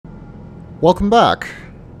Welcome back.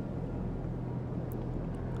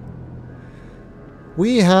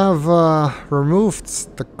 We have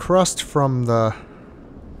removed the crust from the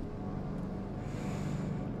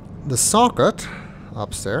socket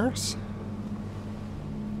upstairs.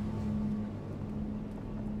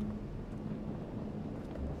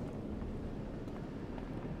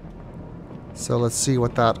 So let's see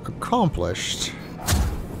what that accomplished.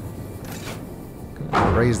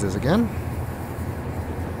 Gonna raise this again.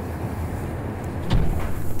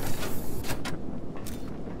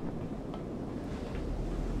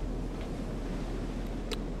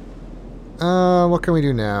 What can we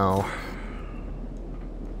do now?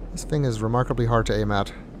 This thing is remarkably hard to aim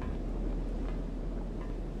at.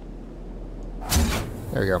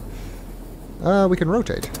 There we go. We can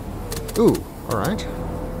rotate. Ooh, alright.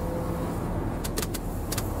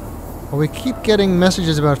 Well, we keep getting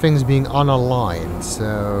messages about things being unaligned,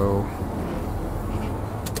 so...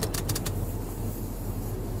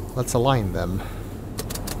 let's align them.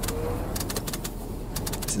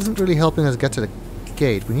 This isn't really helping us get to the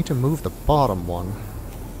gate. We need to move the bottom one.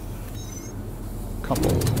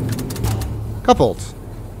 Coupled. Coupled!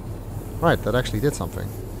 Right, that actually did something.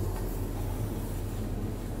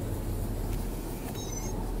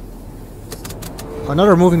 Oh, now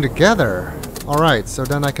they're moving together! Alright, so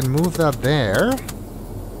then I can move that there.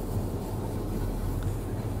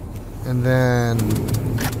 And then...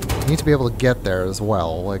 we need to be able to get there as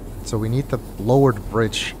well. Like, so we need the lowered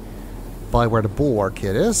bridge by where the bulwark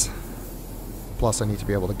kit is. Plus I need to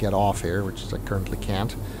be able to get off here, which I currently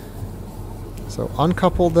can't. So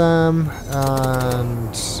uncouple them and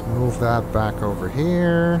move that back over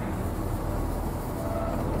here.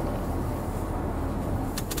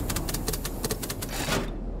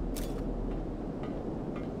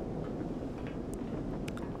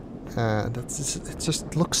 It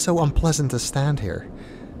just looks so unpleasant to stand here.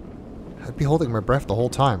 I'd be holding my breath the whole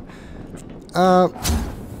time.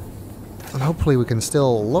 And hopefully we can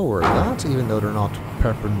still lower that, even though they're not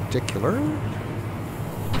perpendicular.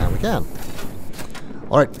 And we can.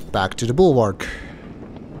 Alright, back to the bulwark.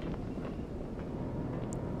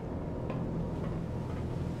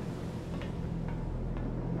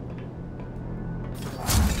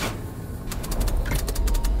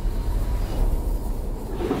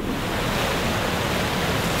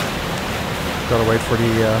 Gotta wait for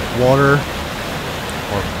the water,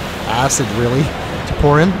 or acid really, to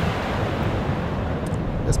pour in.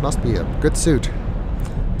 This must be a good suit.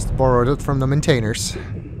 Just borrowed it from the maintainers.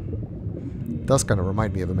 Does kind of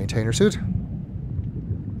remind me of a maintainer suit.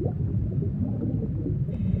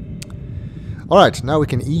 Alright, now we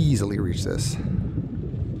can easily reach this.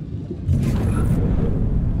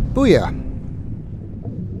 Booyah!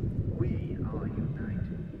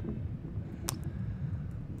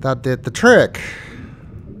 That did the trick.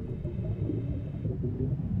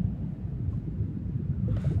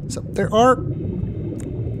 So there are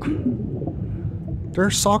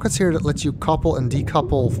sockets here that let you couple and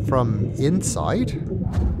decouple from inside,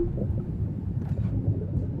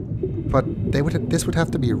 but this would have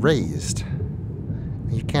to be raised.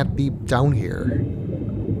 You can't be down here.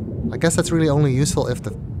 I guess that's really only useful if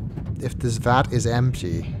this vat is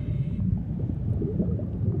empty.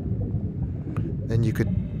 Then you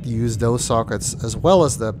could use those sockets as well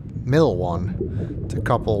as the middle one to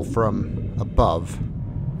couple from above.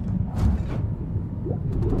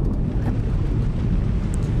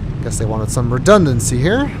 Guess they wanted some redundancy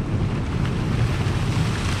here.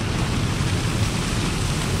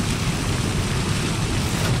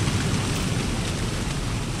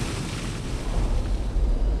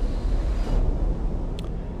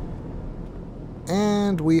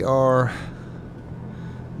 And we are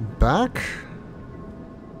back.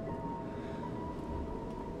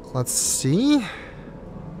 Let's see.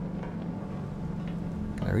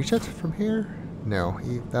 Can I reach it from here? No,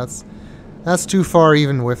 that's too far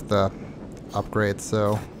even with the upgrade,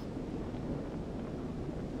 so...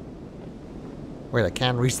 wait, I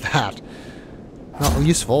can reach that. Not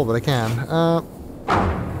useful, but I can.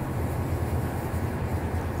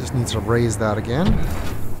 Just need to raise that again.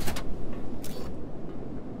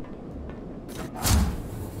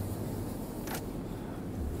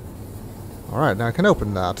 Alright, now I can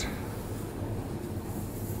open that.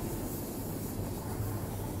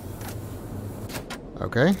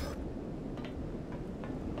 Okay.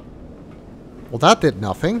 Well, that did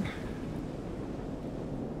nothing.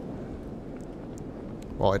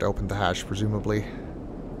 Well, it opened the hatch, presumably.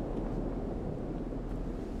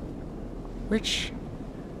 Which...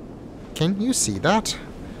 can you see that?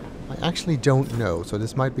 I actually don't know, so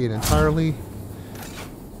this might be an entirely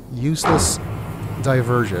useless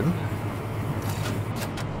diversion.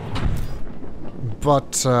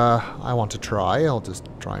 but I want to try. I'll just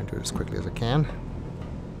try and do it as quickly as I can.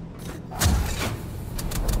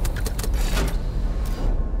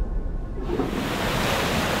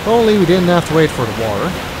 If only we didn't have to wait for the water.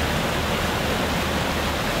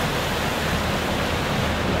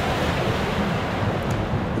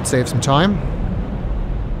 Would save some time.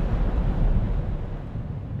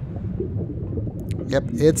 Yep,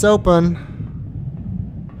 it's open.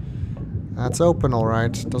 That's open,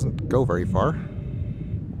 alright. Doesn't go very far.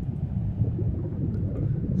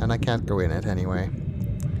 And I can't go in it anyway.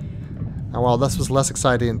 Oh, well, this was less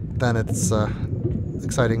exciting than it's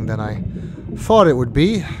exciting than I thought it would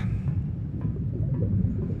be.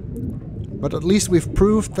 But at least we've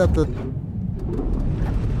proved that the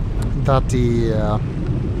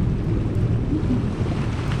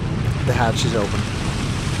hatch is open.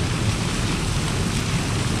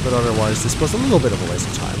 But otherwise, this was a little bit of a waste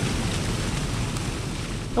of time.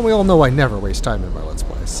 And we all know I never waste time in my Let's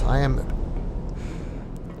Plays. I am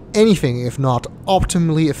anything if not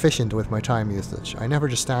optimally efficient with my time usage. I never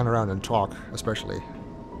just stand around and talk, especially.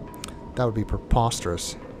 That would be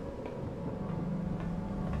preposterous.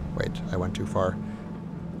 Wait, I went too far.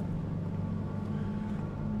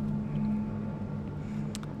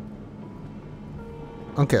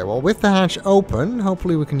 Okay, well, with the hatch open,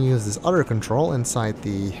 hopefully we can use this other control inside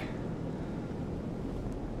the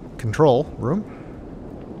control room.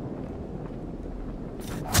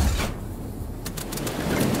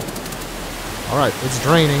 Alright, it's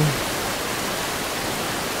draining.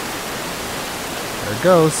 There it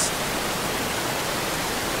goes.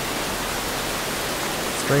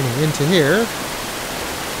 It's draining into here.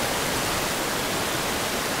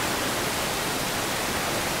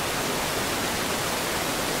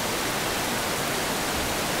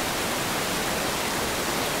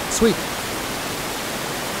 Sweet.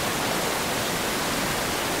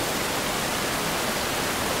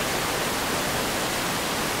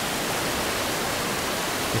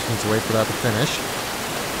 Just need to wait for that to finish.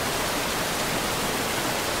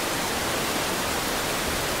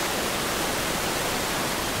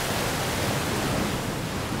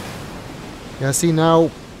 Yeah, see,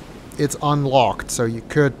 now it's unlocked, so you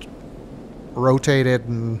could rotate it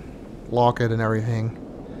and lock it and everything.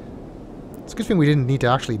 It's a good thing we didn't need to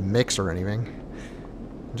actually mix or anything.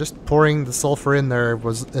 Just pouring the sulfur in there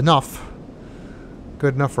was enough.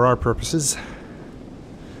 Good enough for our purposes.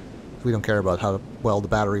 We don't care about how well the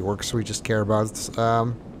battery works, we just care about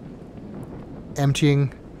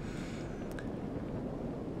emptying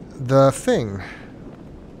the thing.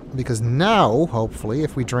 Because now, hopefully,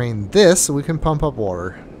 if we drain this, we can pump up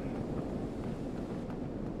water.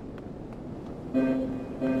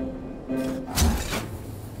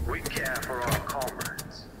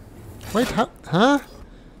 Wait, huh?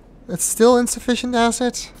 It's still insufficient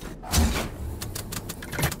asset?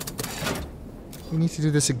 We need to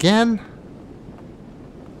do this again?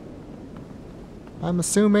 I'm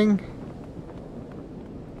assuming.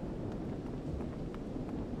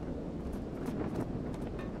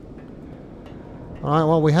 Alright,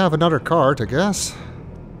 well, we have another cart, I guess.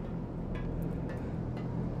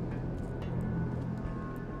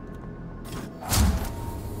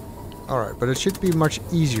 Alright, but it should be much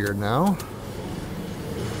easier now.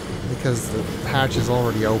 Because the hatch is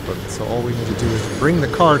already open, so all we need to do is bring the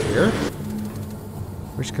cart here.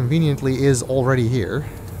 Which conveniently is already here.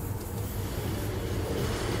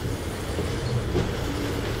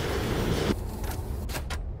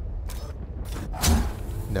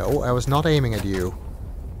 No, I was not aiming at you.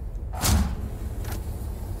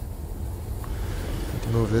 Need to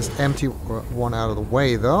move this empty one out of the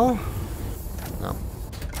way, though. No.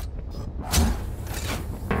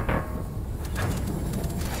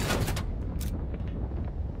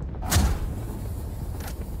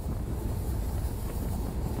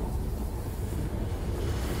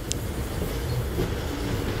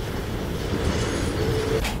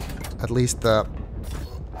 At least the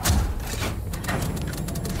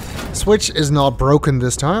switch is not broken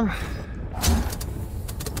this time. I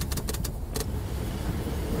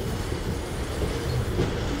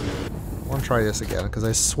want to try this again, because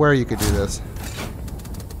I swear you could do this.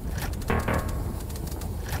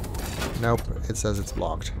 Nope, it says it's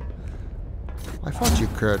blocked. I thought you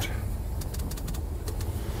could.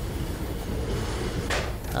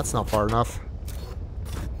 That's not far enough.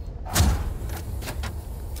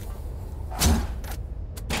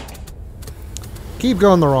 Keep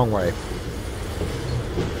going the wrong way.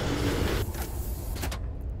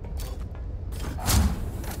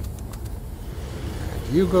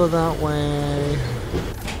 And you go that way.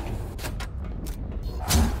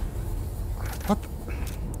 What?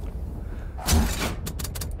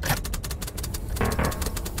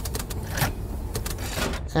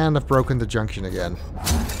 And I've broken the junction again.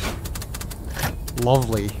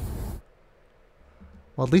 Lovely.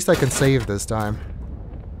 Well, at least I can save this time.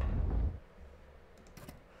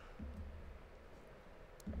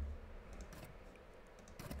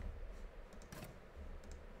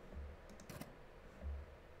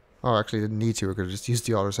 Oh, actually, I didn't need to. I could have just used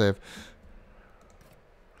the autosave.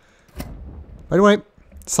 By the way,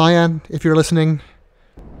 Cyan, if you're listening,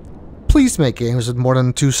 please make games with more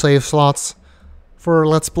than 2 save slots. For a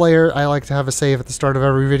Let's Player, I like to have a save at the start of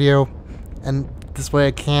every video, and this way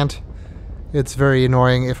I can't. It's very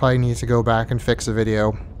annoying if I need to go back and fix a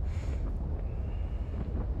video.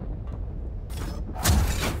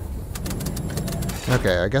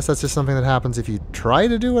 Okay, I guess that's just something that happens if you try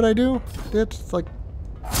to do what I do. It's like,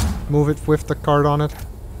 move it with the card on it.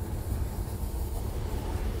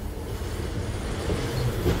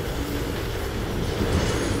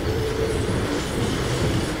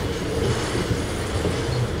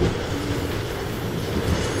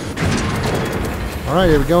 Alright,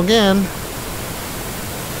 here we go again.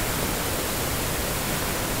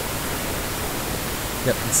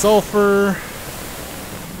 Get the sulfur.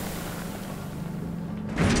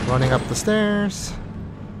 Running up the stairs.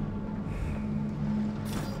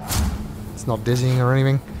 It's not dizzying or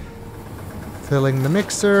anything. Filling the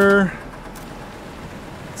mixer.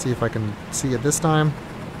 Let's see if I can see it this time.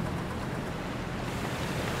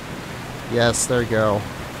 Yes, there you go.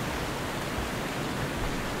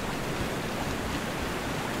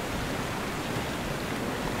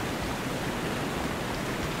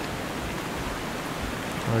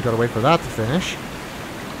 We gotta wait for that to finish.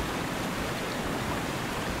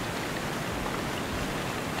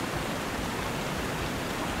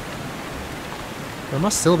 There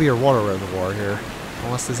must still be a water reservoir here,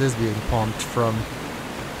 unless this is being pumped from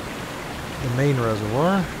the main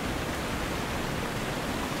reservoir.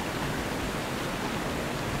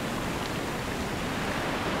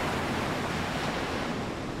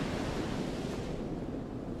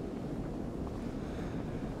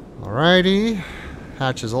 Alrighty.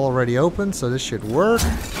 Hatch is already open, so this should work.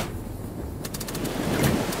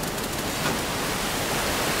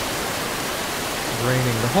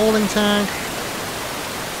 Draining the holding tank.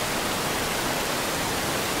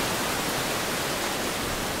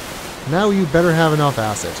 Now you better have enough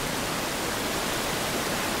acid.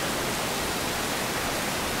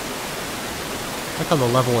 I like how the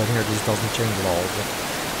level in here just doesn't change at all. But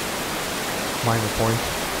minor point.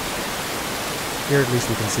 Here at least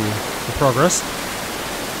we can see the progress.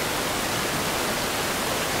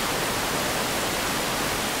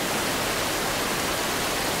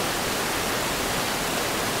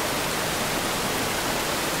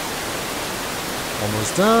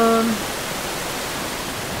 Almost done.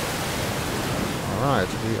 Alright,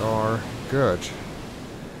 we are good.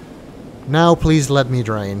 Now please let me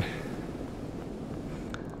drain.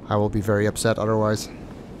 I will be very upset otherwise.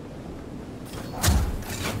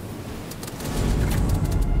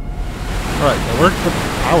 Alright, now where's the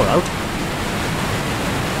power out?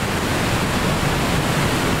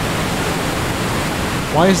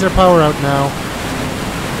 Why is there power out now?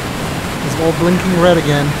 It's all blinking red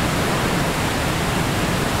again.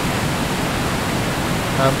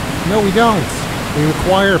 No, we don't. We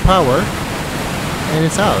require power, and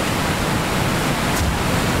it's out.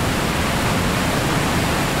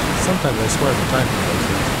 Sometimes I swear the time goes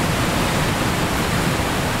things.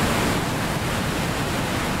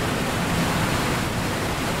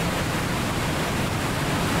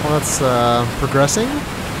 Well, that's progressing.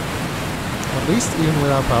 At least, even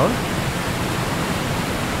without power.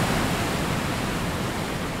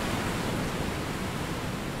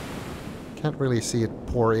 Can't really see it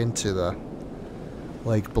pour into the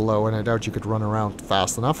lake below, and I doubt you could run around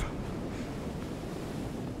fast enough.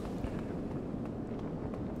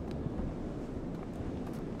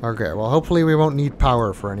 Okay, well hopefully we won't need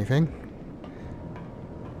power for anything.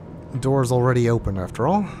 The door's already open after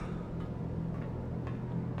all.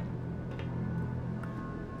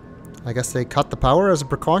 I guess they cut the power as a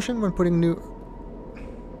precaution when putting new...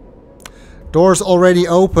 Door's already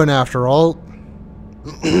open after all.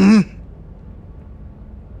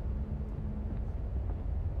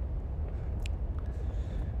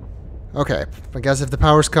 Okay, I guess if the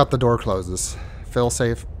power's cut, the door closes. Fail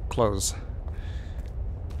safe, close.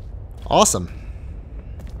 Awesome.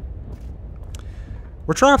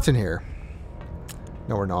 We're trapped in here.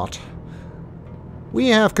 No, we're not. We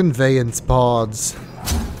have conveyance pods.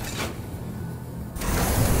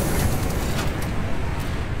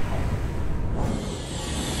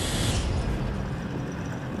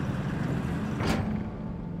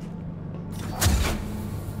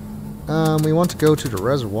 We want to go to the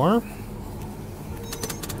reservoir.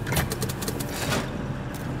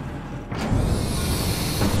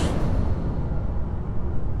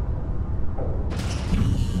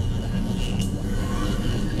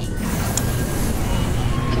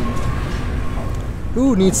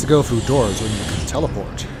 Who needs to go through doors when you can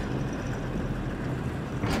teleport?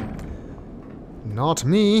 Not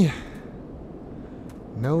me.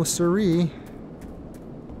 No siree.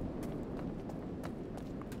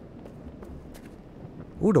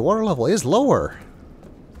 Ooh, the water level is lower.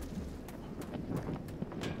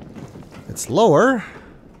 It's lower,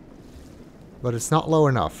 but it's not low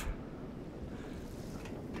enough.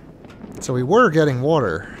 So we were getting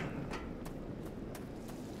water.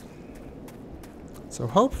 So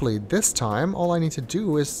hopefully this time all I need to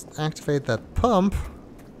do is activate that pump.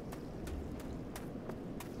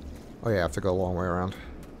 Oh yeah, I have to go a long way around.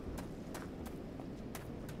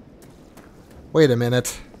 Wait a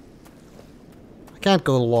minute. I can't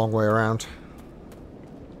go the long way around.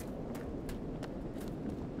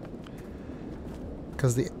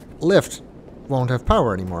 Because the lift won't have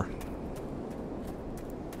power anymore.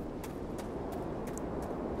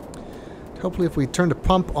 Hopefully if we turn the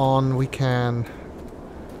pump on, we can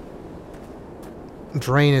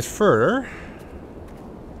drain it further.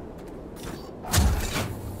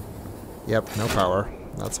 Yep, no power.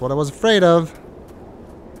 That's what I was afraid of.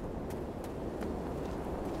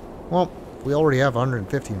 Well, we already have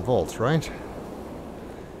 115 volts, right?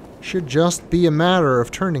 Should just be a matter of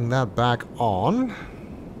turning that back on.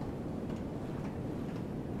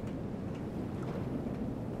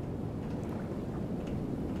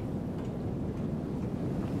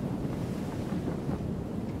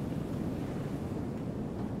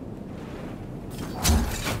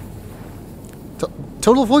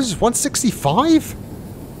 Total voltage is 165?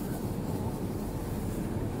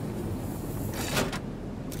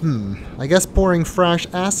 I guess pouring fresh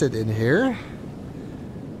acid in here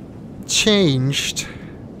changed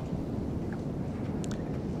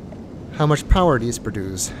how much power these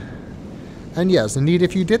produce. And yes, indeed,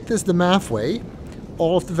 if you did this the math way,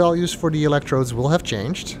 all of the values for the electrodes will have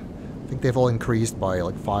changed. I think they've all increased by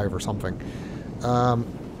like 5 or something.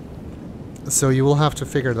 So you will have to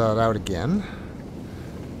figure that out again.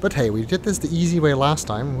 But hey, we did this the easy way last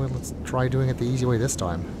time. Well, let's try doing it the easy way this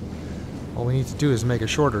time. All we need to do is make a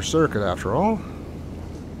shorter circuit after all.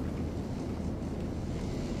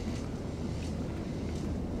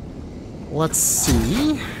 Let's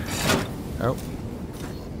see. Oh.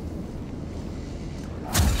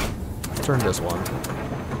 Turn this one.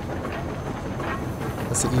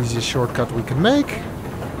 That's the easiest shortcut we can make.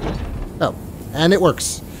 Oh, and it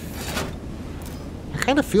works. I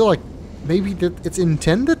kind of feel like maybe that it's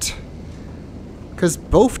intended? Because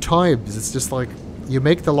both times it's just like you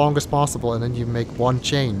make the longest possible and then you make one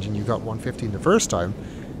change and you got 115 the first time.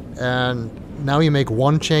 And now you make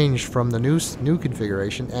one change from the new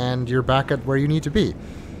configuration and you're back at where you need to be.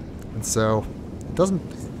 And so it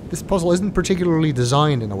doesn't, this puzzle isn't particularly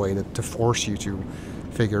designed in a way to force you to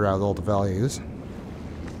figure out all the values.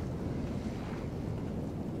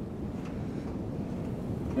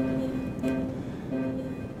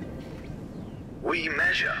 We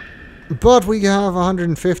measure. But we have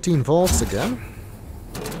 115 volts again.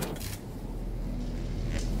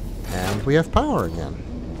 And we have power again.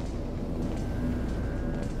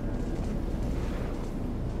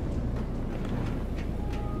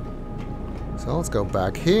 So let's go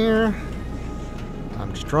back here.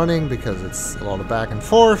 I'm just running because it's a lot of back and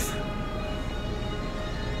forth.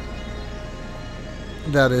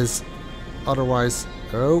 That is otherwise...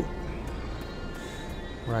 Oh.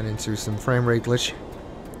 Ran into some frame rate glitch.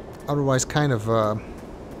 Otherwise kind of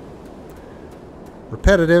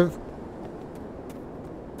repetitive.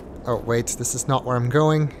 Oh wait, this is not where I'm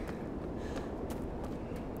going.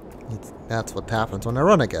 That's what happens when I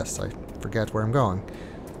run, I guess. I forget where I'm going.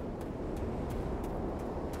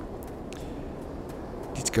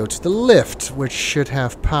 Need to go to the lift, which should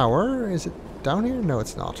have power. Is it down here? No,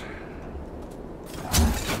 it's not.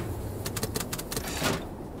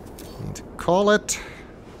 Need to call it.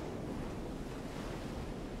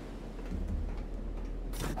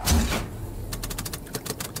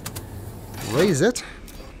 Raise it.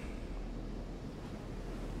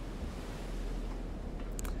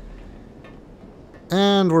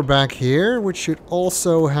 And we're back here, which should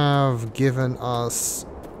also have given us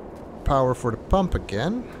power for the pump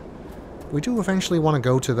again. We do eventually want to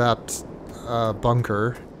go to that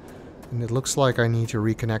bunker, and it looks like I need to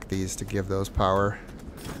reconnect these to give those power.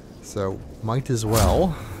 So, might as well,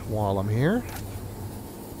 while I'm here.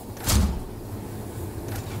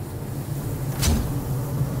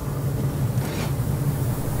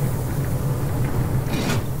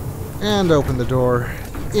 And open the door,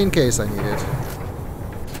 in case I need it.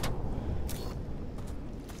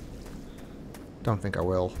 Don't think I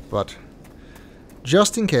will, but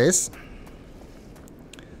just in case.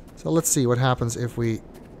 So let's see what happens if we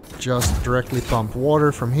just directly pump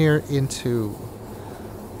water from here into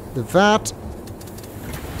the vat.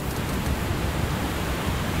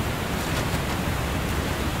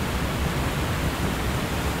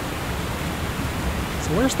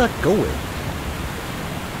 So where's that going?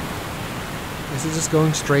 Is it just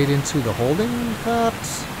going straight into the holding vat?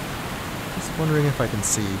 Just wondering if I can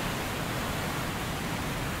see.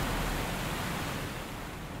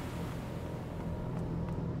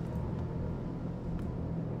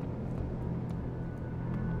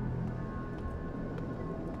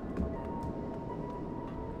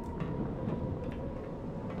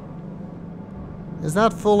 Is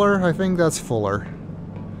that fuller? I think that's fuller.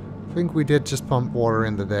 I think we did just pump water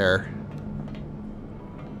into there.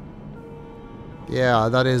 Yeah,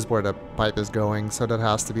 that is where the pipe is going, so that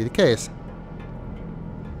has to be the case.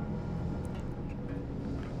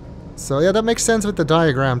 So yeah, that makes sense with the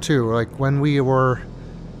diagram too. Like when we were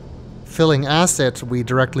filling acid, we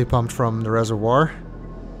directly pumped from the reservoir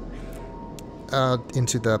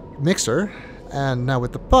into the mixer, and now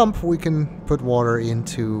with the pump we can put water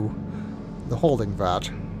into the holding vat.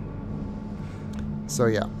 So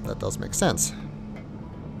yeah, that does make sense.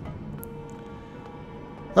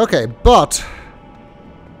 Okay, but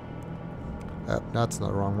that's not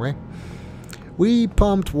the wrong way. We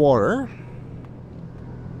pumped water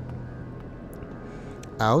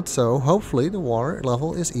out, so hopefully the water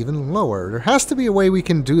level is even lower. There has to be a way we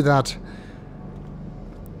can do that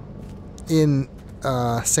in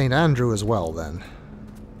St. Andrew as well, then.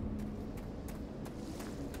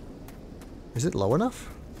 Is it low enough?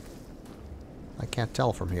 I can't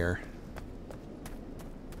tell from here.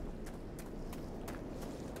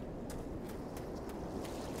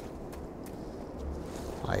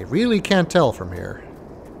 I really can't tell from here.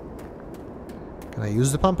 Can I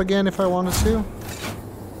use the pump again if I wanted to?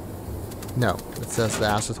 No, it says the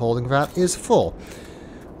acid holding vat is full.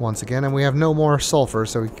 Once again, and we have no more sulfur,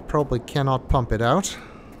 so we probably cannot pump it out.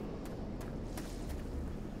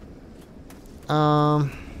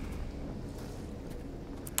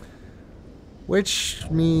 Which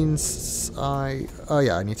means oh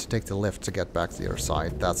yeah, I need to take the lift to get back to the other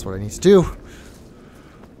side. That's what I need to do.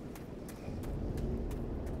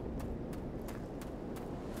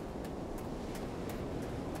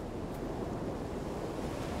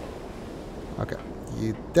 Okay,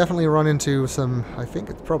 you definitely run into some, I think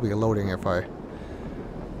it's probably a loading if I,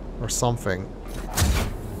 or something.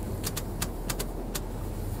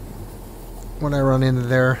 When I run into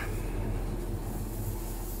there.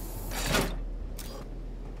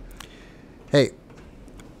 Hey,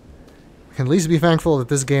 we can at least be thankful that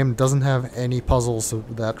this game doesn't have any puzzles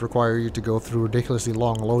that require you to go through ridiculously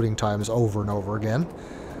long loading times over and over again,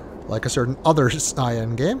 like a certain other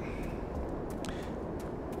IN game.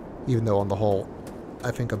 Even though on the whole,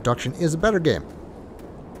 I think Abduction is a better game.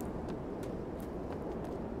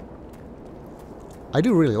 I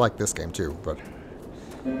do really like this game too, but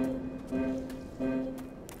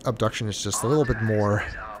Abduction is just a little bit more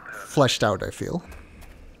fleshed out, I feel.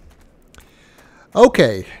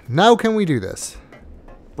 Okay, now can we do this?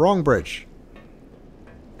 Wrong bridge.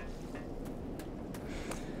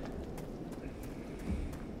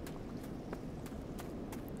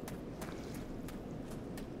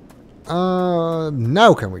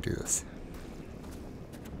 Now can we do this?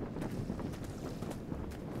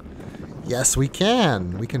 Yes, we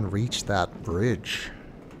can. We can reach that bridge.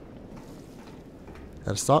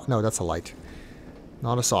 That a socket? No, that's a light.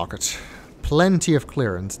 Not a socket. Plenty of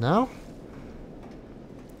clearance now.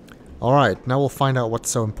 Alright, now we'll find out what's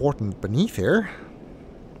so important beneath here.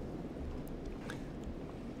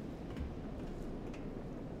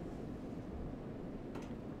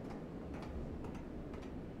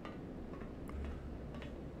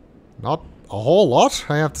 Not a whole lot,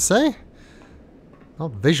 I have to say.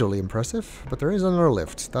 Not visually impressive, but there is another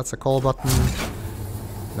lift. That's a call button.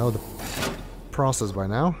 Know the process by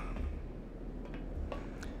now.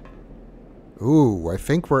 Ooh, I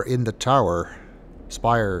think we're in the tower.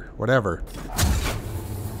 Spire, whatever.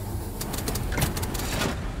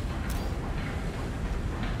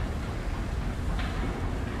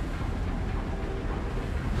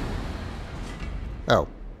 Oh.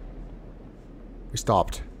 We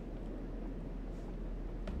stopped.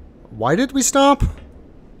 Why did we stop?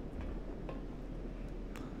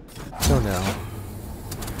 Don't know.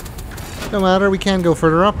 No matter, we can go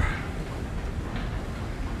further up.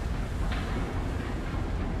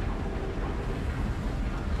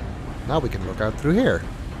 Now we can look out through here.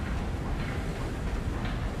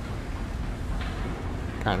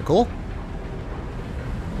 Kinda cool.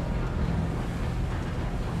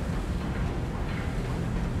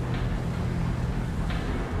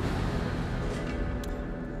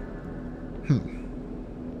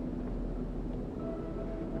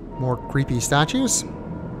 More creepy statues.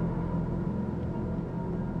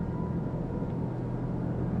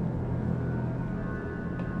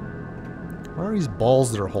 What are these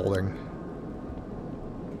balls they're holding?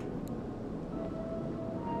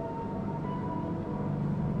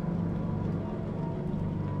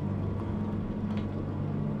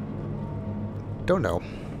 Don't know.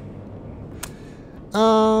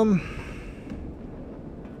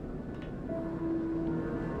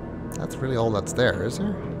 That's really all that's there, is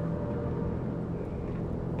there?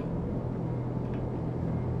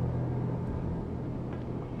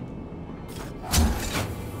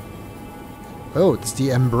 Oh, it's the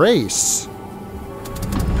embrace.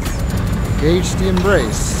 Engage the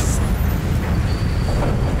embrace.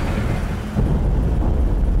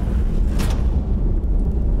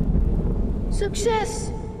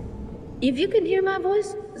 Success! If you can hear my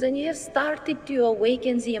voice, then you have started to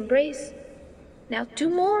awaken the embrace. Now 2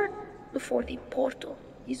 more before the portal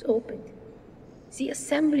is opened. The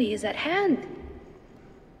assembly is at hand.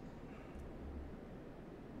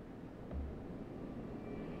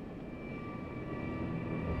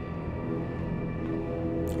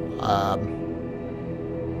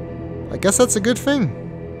 I guess that's a good thing.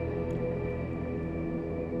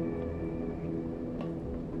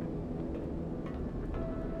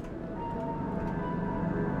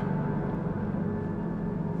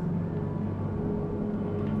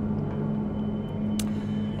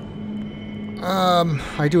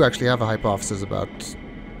 I do actually have a hypothesis about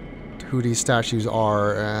who these statues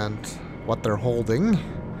are and what they're holding.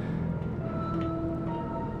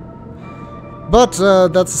 But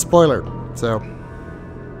that's a spoiler, so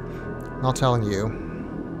not telling you.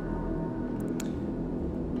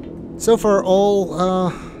 So far,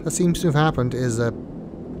 all that seems to have happened is that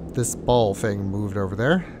this ball thing moved over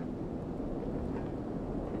there.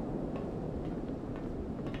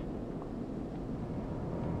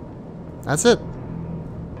 That's it.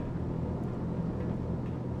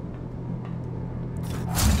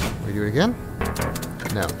 We do it again?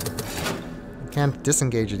 No. Can't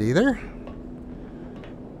disengage it either.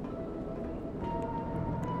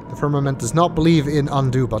 The Firmament does not believe in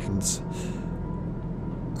undo buttons.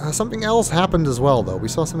 Something else happened as well, though. We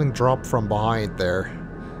saw something drop from behind there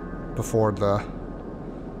before the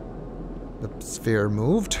sphere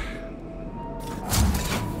moved.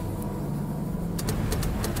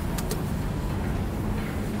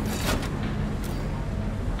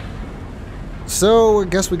 So, I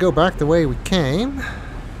guess we go back the way we came.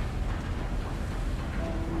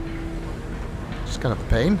 Just kind of a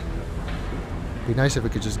pain. Be nice if we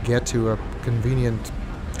could just get to a convenient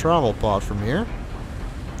travel pod from here.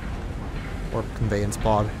 Or conveyance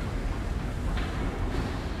pod.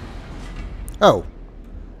 Oh.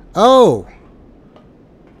 Oh!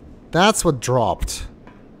 That's what dropped.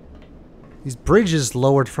 These bridges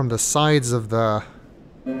lowered from the sides of the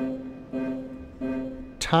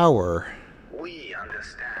tower. We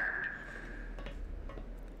understand.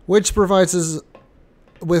 Which provides us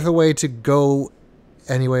with a way to go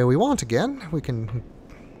any way we want again. We can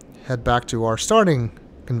head back to our starting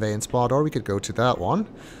conveyance pod, or we could go to that one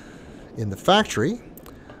in the factory.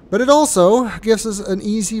 But it also gives us an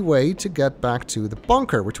easy way to get back to the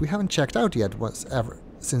bunker, which we haven't checked out yet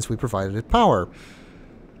since we provided it power.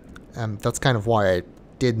 And that's kind of why I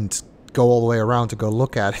didn't go all the way around to go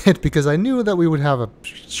look at it, because I knew that we would have a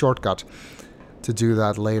shortcut to do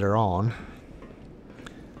that later on.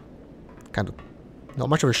 Kind of not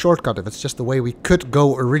much of a shortcut if it's just the way we could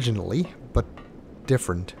go originally, but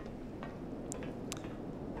different.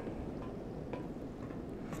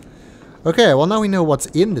 Okay, well now we know what's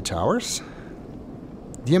in the towers.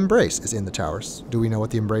 The embrace is in the towers. Do we know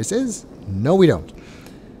what the embrace is? No, we don't.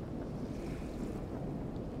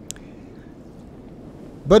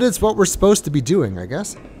 But it's what we're supposed to be doing, I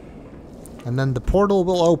guess. And then the portal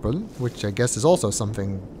will open, which I guess is also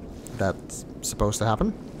something that's supposed to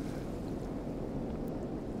happen.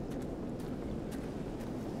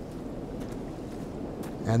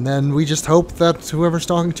 And then we just hope that whoever's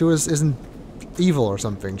talking to us isn't evil or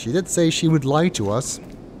something. She did say she would lie to us.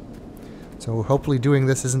 So hopefully doing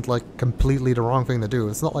this isn't like completely the wrong thing to do.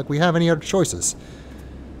 It's not like we have any other choices.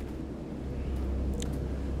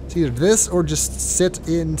 It's either this or just sit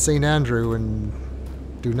in St. Andrew and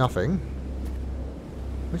do nothing.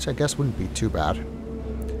 Which I guess wouldn't be too bad.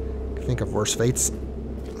 Think of worse fates.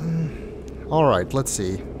 Alright, let's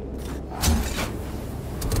see.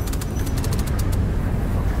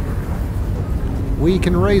 We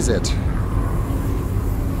can raise it.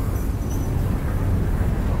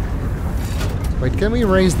 Wait, can we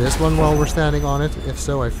raise this one while we're standing on it? If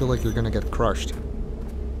so, I feel like you're gonna get crushed.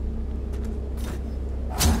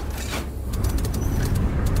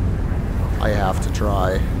 I have to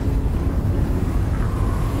try.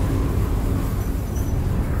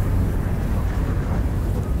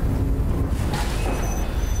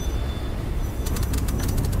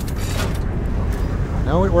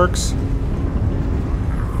 No, it works.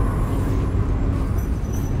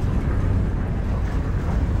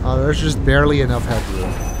 There's just barely enough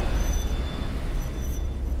headroom.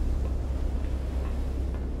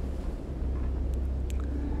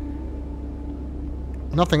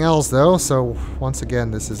 Nothing else though, so once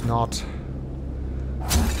again this is not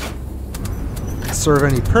serve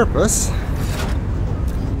any purpose.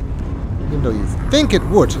 Even though you think it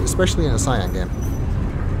would, especially in a Cyan game.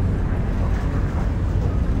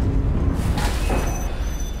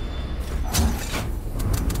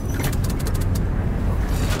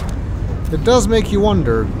 It does make you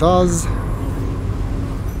wonder, does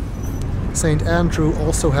St. Andrew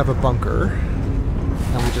also have a bunker?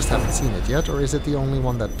 And we just haven't seen it yet, or is it the only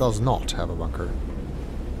one that does not have a bunker?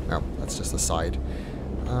 No, that's just a side.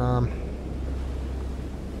 Can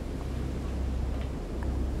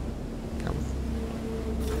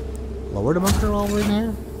we lower the bunker while we're in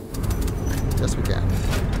here? Yes, we can.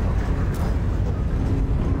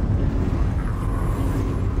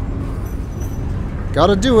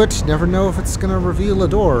 Gotta do it. Never know if it's gonna reveal a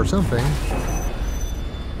door or something.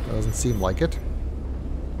 Doesn't seem like it.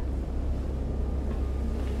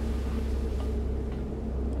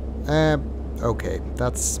 Okay.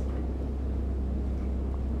 That's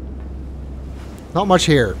not much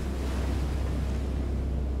here.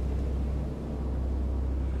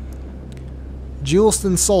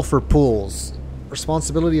 Juleston sulfur pools.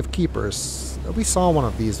 Responsibility of keepers. We saw one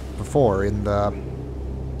of these before in the...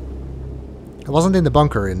 It wasn't in the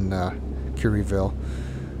bunker in Curryville,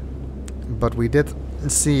 but we did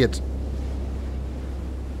see it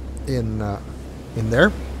in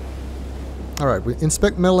there. All right, we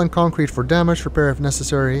inspect metal and concrete for damage, repair if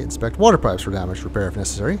necessary. Inspect water pipes for damage, repair if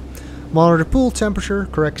necessary. Monitor pool temperature,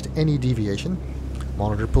 correct any deviation.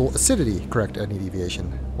 Monitor pool acidity, correct any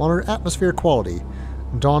deviation. Monitor atmosphere quality.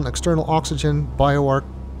 Don external oxygen, bioarc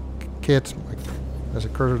kit. There's a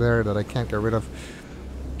cursor there that I can't get rid of.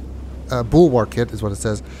 Bulwark kit is what it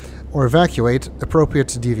says. Or evacuate,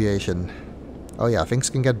 appropriate deviation. Oh yeah, things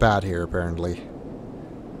can get bad here apparently.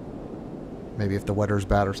 Maybe if the weather's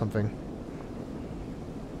bad or something.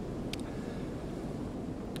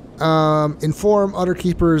 Inform other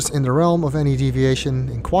keepers in the realm of any deviation.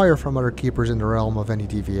 Inquire from other keepers in the realm of any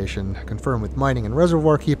deviation. Confirm with mining and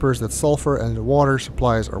reservoir keepers that sulfur and water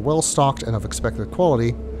supplies are well stocked and of expected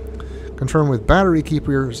quality. Confirm with battery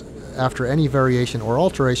keepers after any variation or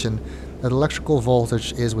alteration that electrical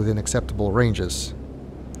voltage is within acceptable ranges.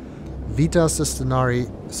 Vita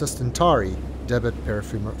sustentari debit per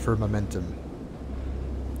firmamentum.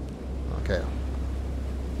 Okay.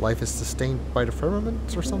 Life is sustained by the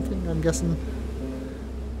firmament or something, I'm guessing.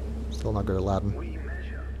 Still not good at Latin.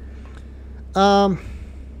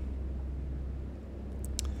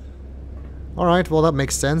 Alright, well that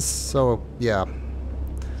makes sense. So, yeah.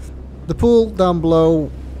 The pool down below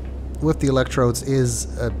with the electrodes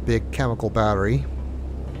is a big chemical battery.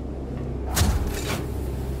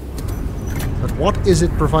 But what is it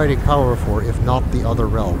providing power for if not the other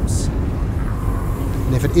realms?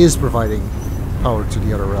 And if it is providing power to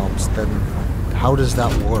the other realms, then how does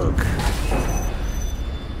that work?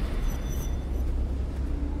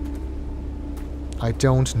 I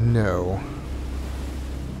don't know.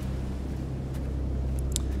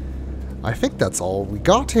 I think that's all we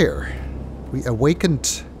got here. We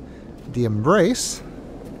awakened the Embrace.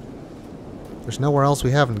 There's nowhere else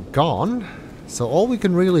we haven't gone. So all we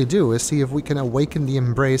can really do is see if we can awaken the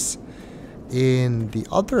Embrace in the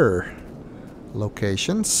other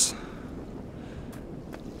locations.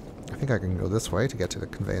 I think I can go this way to get to the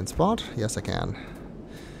conveyance spot. Yes, I can.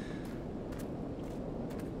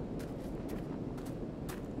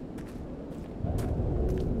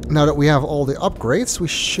 Now that we have all the upgrades, we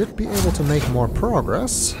should be able to make more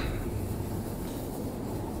progress.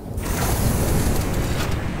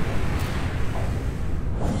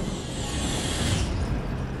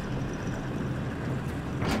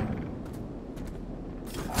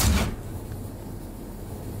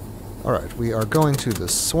 Alright, we are going to the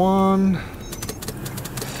Swan.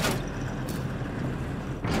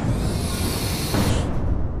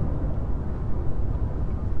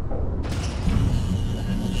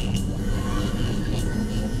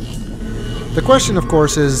 The question, of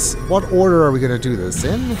course, is what order are we going to do this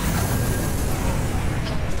in?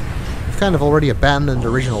 I've kind of already abandoned the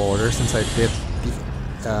original order since I did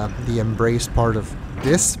the Embrace part of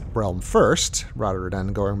this realm first, rather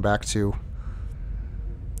than going back to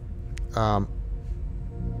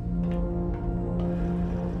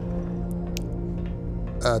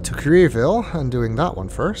to Creeville and doing that one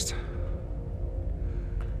first.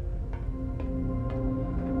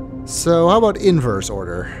 So how about inverse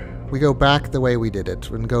order? We go back the way we did it.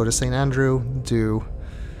 We can go to St. Andrew, do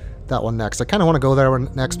that one next. I kind of want to go there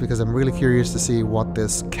next because I'm really curious to see what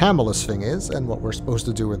this Camelus thing is and what we're supposed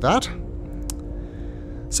to do with that.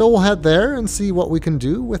 So we'll head there and see what we can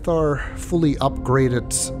do with our fully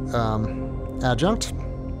upgraded adjunct.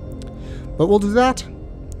 But we'll do that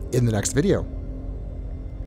in the next video.